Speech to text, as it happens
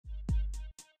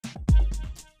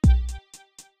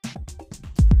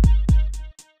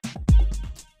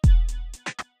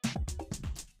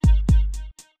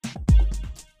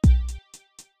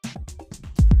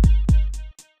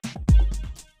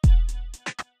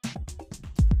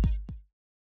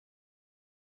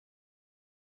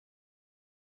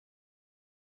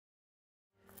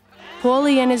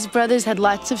Paulie and his brothers had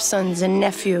lots of sons and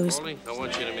nephews. Paulie, I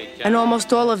want you to meet And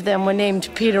almost all of them were named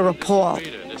Peter or Paul.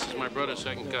 Peter, this is my brother's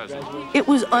second cousin. It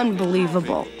was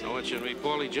unbelievable. I want you to meet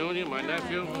Paulie Jr., my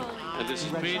nephew. And this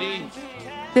is Petey.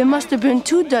 There must have been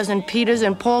 24 Peters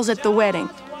and Pauls at the wedding.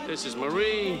 This is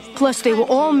Marie. Plus, they were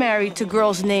all married to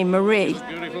girls named Marie.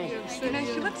 Beautiful. She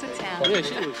looks Italian. Oh, yeah,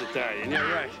 she looks Italian.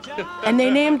 Yeah, right. And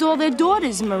they named all their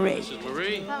daughters Marie. This is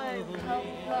Marie.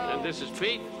 And this is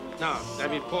Pete. No, I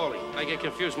mean Paulie. I get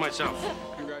confused myself.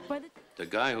 The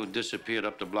guy who disappeared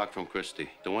up the block from Christie.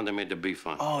 The one that made the beef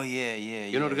on. Oh, yeah.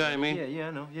 You know the guy I mean? Yeah,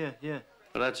 I know. Yeah.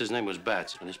 Well, that's his name was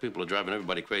Bats. And these people are driving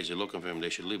everybody crazy looking for him. They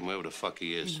should leave him wherever the fuck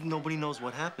he is. Nobody knows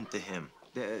what happened to him.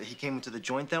 He came into the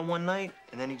joint that one night,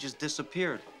 and then he just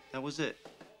disappeared. That was it.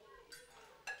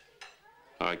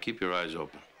 All right, keep your eyes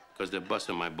open. Because they're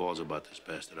busting my balls about this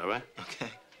bastard, all right?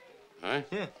 Okay. All right?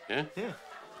 Yeah.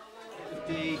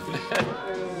 50,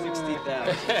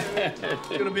 60,000.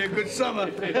 It's gonna be a good summer.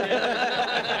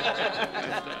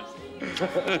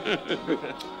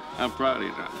 I'm proud of you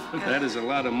now. That is a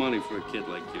lot of money for a kid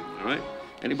like you, all right?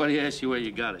 Anybody asks you where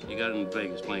you got it in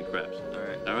Vegas playing craps.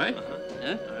 All right?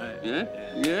 Yeah? All right.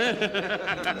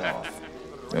 Yeah?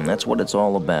 And that's what it's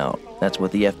all about. That's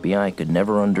what the FBI could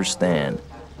never understand.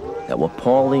 That what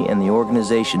Paulie and the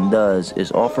organization does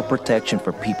is offer protection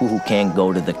for people who can't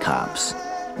go to the cops.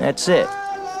 That's it.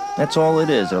 That's all it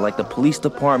is. They're like the police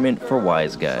department for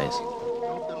wise guys.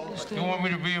 You want me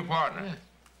to be your partner? Yeah.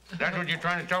 That's what you're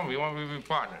trying to tell me. You want me to be your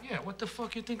partner? Yeah, what the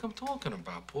fuck you think I'm talking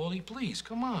about, Paulie? Please,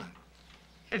 come on.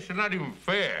 It's not even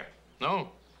fair, no?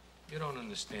 You don't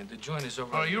understand. The joint is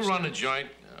over. Oh, you run the joint.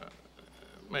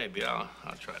 Maybe I'll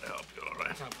try to help you, all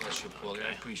right? God bless you, Paulie. Okay.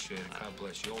 I appreciate it. God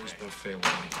bless you. Always been fair with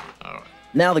me. All right.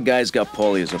 Now the guy's got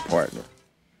Paulie as a partner.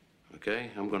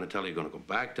 Okay? I'm going to tell you you're going to go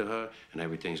back to her, and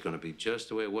everything's going to be just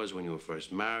the way it was when you were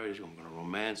first married. You're going to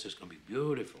romance. It's going to be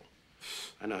beautiful.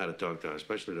 I know how to talk to her,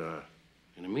 especially to her.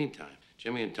 In the meantime,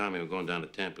 Jimmy and Tommy are going down to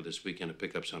Tampa this weekend to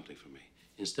pick up something for me.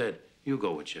 Instead, you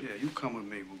go with Jimmy. Yeah, you come with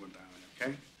me. We'll go down there,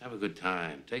 okay? Have a good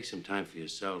time. Take some time for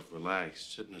yourself. Relax.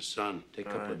 Sit in the sun. Take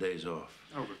a couple of days off.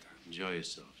 Have a good time. Enjoy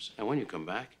yourselves. And when you come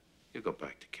back, you go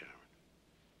back to Karen.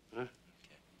 Huh?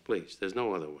 Okay. Please, there's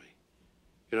no other way.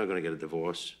 You're not going to get a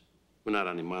divorce. We're not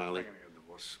on the Miley. I'm not gonna get a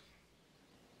divorce.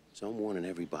 So I'm warning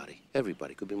everybody.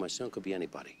 Everybody. Could be my son, could be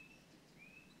anybody.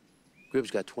 Gribb's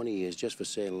got 20 years just for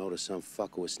saying hello to some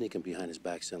fucker who was sneaking behind his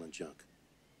back selling junk.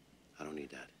 I don't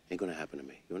need that. Ain't gonna happen to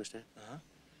me. You understand? Uh-huh.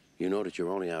 You know that you're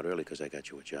only out early because I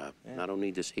got you a job. Yeah. And I don't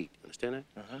need this heat. Understand that?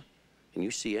 Uh-huh. And you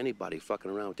see anybody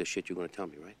fucking around with this shit, you're gonna tell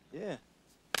me, right? Yeah.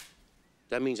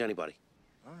 That means anybody.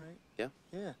 All right. Yeah?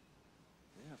 Yeah.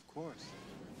 Yeah, of course.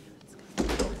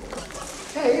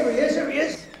 Hey, here he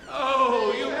is.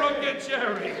 Oh, you broke your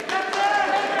cherry.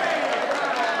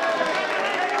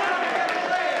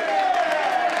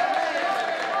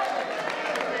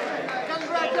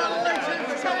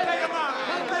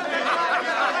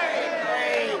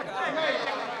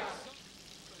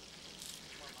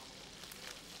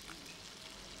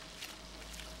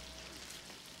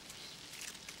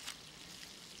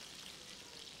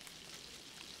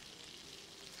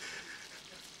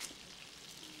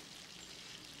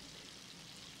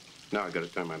 Now I gotta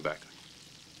turn my back on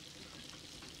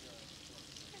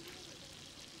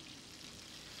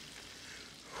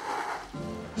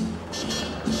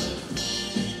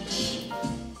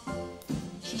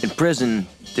In prison,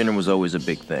 dinner was always a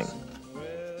big thing.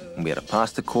 We had a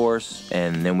pasta course,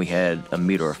 and then we had a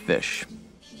meat or a fish.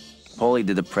 Paulie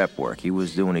did the prep work. He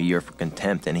was doing a year for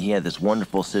contempt, and he had this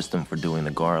wonderful system for doing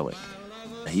the garlic.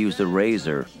 He used a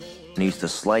razor, and he used to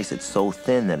slice it so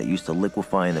thin that it used to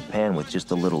liquefy in the pan with just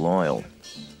a little oil.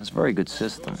 It's a very good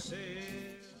system.